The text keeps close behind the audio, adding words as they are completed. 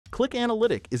Click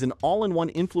Analytic is an all-in-one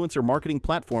influencer marketing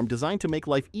platform designed to make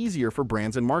life easier for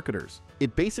brands and marketers.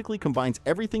 It basically combines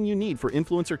everything you need for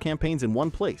influencer campaigns in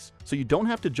one place, so you don't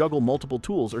have to juggle multiple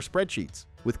tools or spreadsheets.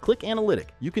 With Click Analytic,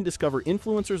 you can discover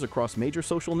influencers across major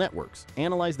social networks,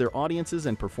 analyze their audiences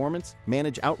and performance,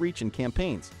 manage outreach and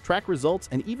campaigns, track results,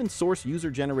 and even source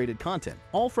user-generated content,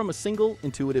 all from a single,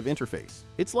 intuitive interface.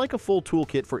 It's like a full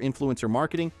toolkit for influencer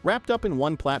marketing wrapped up in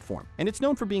one platform, and it's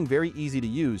known for being very easy to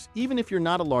use, even if you're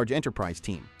not a large enterprise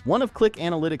team. One of Click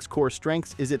Analytic's core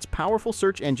strengths is its powerful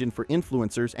search engine for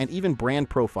influencers and even brand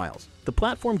profiles. The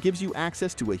platform gives you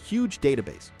access to a huge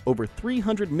database, over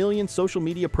 300 million social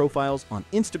media profiles on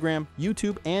Instagram,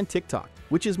 YouTube, and TikTok,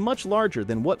 which is much larger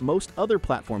than what most other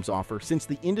platforms offer since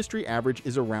the industry average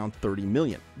is around 30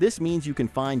 million. This means you can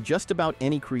find just about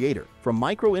any creator, from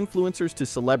micro-influencers to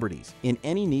celebrities, in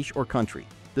any niche or country.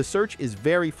 The search is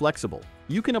very flexible.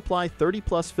 You can apply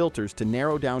 30+ filters to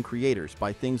narrow down creators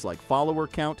by things like follower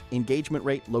count, engagement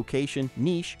rate, location,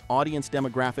 niche, audience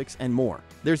demographics, and more.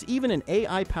 There's even an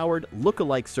AI-powered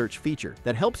lookalike search feature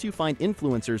that helps you find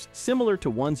influencers similar to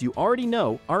ones you already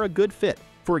know are a good fit.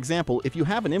 For example, if you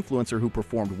have an influencer who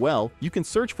performed well, you can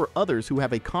search for others who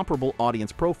have a comparable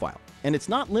audience profile. And it's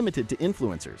not limited to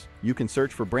influencers. You can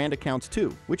search for brand accounts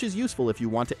too, which is useful if you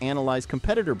want to analyze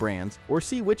competitor brands or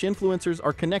see which influencers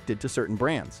are connected to certain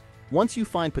brands. Once you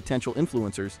find potential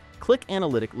influencers, Click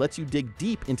Analytic lets you dig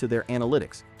deep into their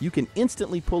analytics. You can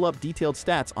instantly pull up detailed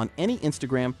stats on any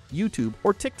Instagram, YouTube,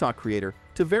 or TikTok creator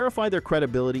to verify their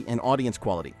credibility and audience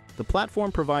quality. The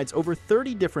platform provides over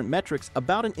 30 different metrics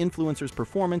about an influencer's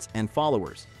performance and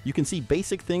followers. You can see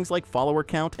basic things like follower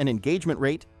count and engagement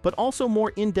rate, but also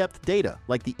more in-depth data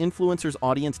like the influencer's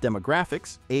audience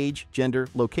demographics, age, gender,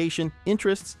 location,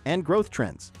 interests, and growth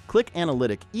trends. Click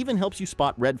Analytic even helps you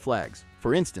spot red flags.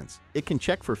 For instance, it can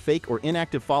check for fake or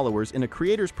inactive followers in a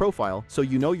creator's profile so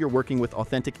you know you're working with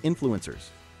authentic influencers.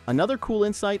 Another cool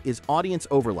insight is audience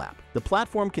overlap. The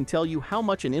platform can tell you how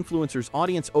much an influencer's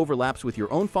audience overlaps with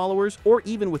your own followers or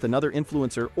even with another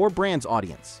influencer or brand's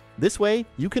audience. This way,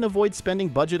 you can avoid spending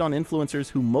budget on influencers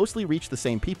who mostly reach the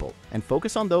same people and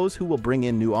focus on those who will bring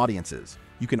in new audiences.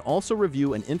 You can also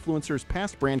review an influencer's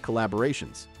past brand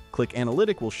collaborations. Click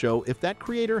Analytic will show if that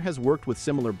creator has worked with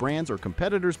similar brands or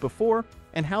competitors before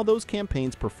and how those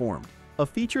campaigns performed. A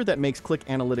feature that makes Click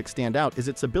Analytic stand out is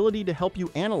its ability to help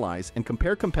you analyze and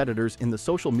compare competitors in the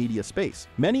social media space.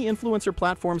 Many influencer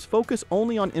platforms focus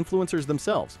only on influencers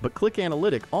themselves, but Click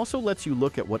Analytic also lets you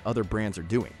look at what other brands are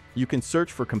doing. You can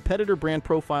search for competitor brand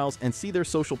profiles and see their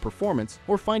social performance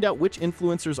or find out which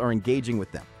influencers are engaging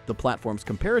with them. The platform's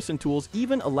comparison tools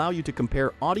even allow you to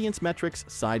compare audience metrics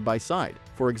side by side.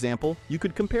 For example, you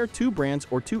could compare two brands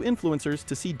or two influencers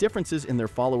to see differences in their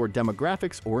follower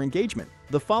demographics or engagement.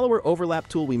 The follower overlap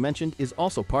tool we mentioned is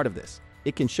also part of this.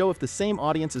 It can show if the same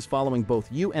audience is following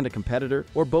both you and a competitor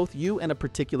or both you and a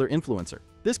particular influencer.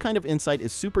 This kind of insight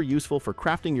is super useful for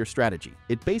crafting your strategy.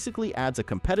 It basically adds a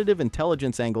competitive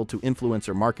intelligence angle to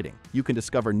influencer marketing. You can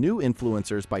discover new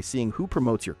influencers by seeing who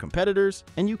promotes your competitors,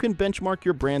 and you can benchmark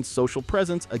your brand's social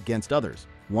presence against others.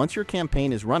 Once your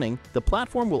campaign is running, the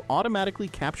platform will automatically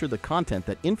capture the content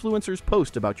that influencers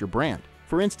post about your brand.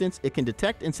 For instance, it can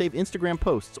detect and save Instagram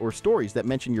posts or stories that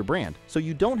mention your brand, so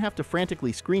you don't have to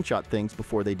frantically screenshot things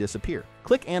before they disappear.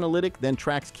 Click Analytic then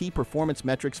tracks key performance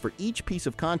metrics for each piece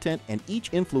of content and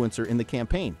each influencer in the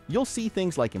campaign. You'll see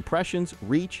things like impressions,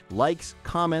 reach, likes,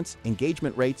 comments,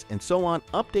 engagement rates, and so on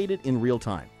updated in real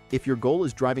time. If your goal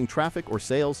is driving traffic or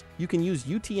sales, you can use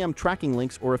UTM tracking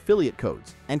links or affiliate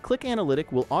codes, and Click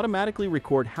Analytic will automatically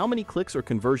record how many clicks or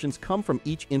conversions come from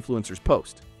each influencer's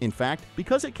post. In fact,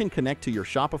 because it can connect to your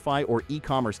Shopify or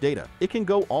e-commerce data, it can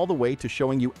go all the way to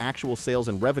showing you actual sales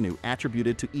and revenue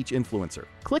attributed to each influencer.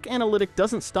 Click Analytic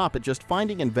doesn't stop at just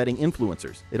finding and vetting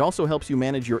influencers. It also helps you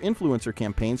manage your influencer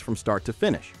campaigns from start to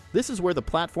finish. This is where the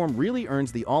platform really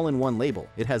earns the all-in-one label.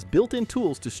 It has built-in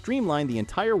tools to streamline the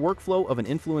entire workflow of an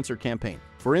influencer campaign.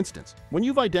 For instance, when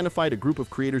you've identified a group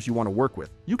of creators you want to work with,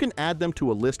 you can add them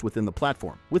to a list within the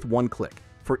platform with one click.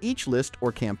 For each list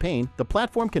or campaign, the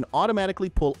platform can automatically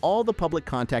pull all the public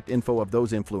contact info of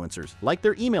those influencers, like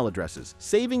their email addresses,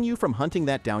 saving you from hunting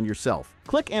that down yourself.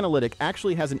 Click Analytic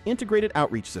actually has an integrated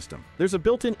outreach system. There's a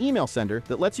built-in email sender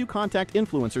that lets you contact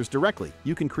influencers directly.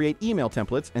 You can create email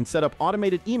templates and set up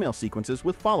automated email sequences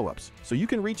with follow-ups, so you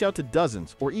can reach out to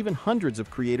dozens or even hundreds of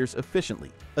creators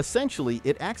efficiently. Essentially,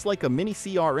 it acts like a mini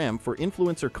CRM for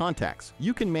influencer contacts.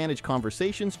 You can manage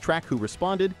conversations, track who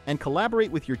responded, and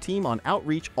collaborate with your team on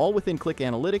outreach all within Click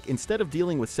Analytic instead of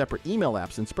dealing with separate email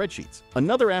apps and spreadsheets.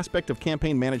 Another aspect of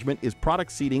campaign management is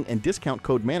product seeding and discount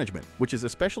code management, which is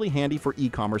especially handy for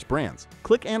e-commerce brands.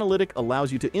 Click Analytic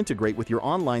allows you to integrate with your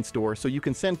online store so you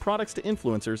can send products to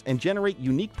influencers and generate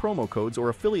unique promo codes or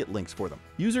affiliate links for them.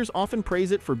 Users often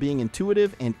praise it for being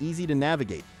intuitive and easy to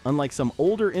navigate, unlike some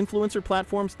older influencer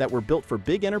platforms that were built for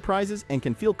big enterprises and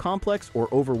can feel complex or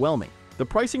overwhelming. The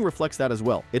pricing reflects that as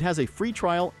well. It has a free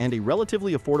trial and a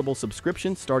relatively affordable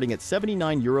subscription starting at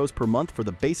 79 euros per month for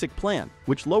the basic plan,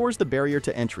 which lowers the barrier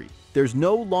to entry. There's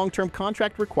no long-term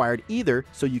contract required either,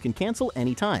 so you can cancel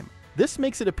anytime. This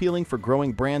makes it appealing for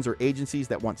growing brands or agencies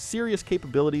that want serious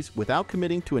capabilities without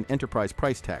committing to an enterprise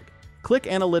price tag. Click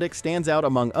Analytic stands out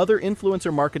among other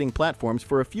influencer marketing platforms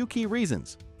for a few key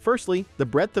reasons. Firstly, the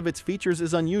breadth of its features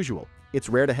is unusual. It's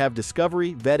rare to have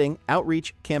discovery, vetting,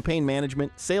 outreach, campaign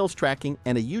management, sales tracking,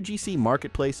 and a UGC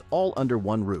marketplace all under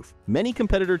one roof. Many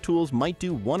competitor tools might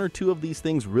do one or two of these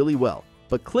things really well,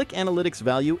 but Click Analytic's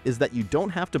value is that you don't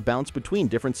have to bounce between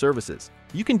different services.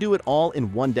 You can do it all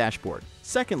in one dashboard.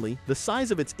 Secondly, the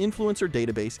size of its influencer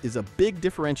database is a big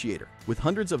differentiator. With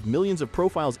hundreds of millions of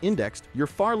profiles indexed, you're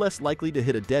far less likely to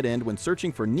hit a dead end when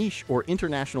searching for niche or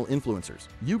international influencers.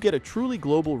 You get a truly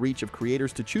global reach of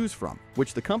creators to choose from,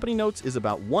 which the company notes is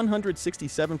about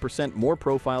 167% more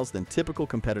profiles than typical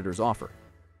competitors offer.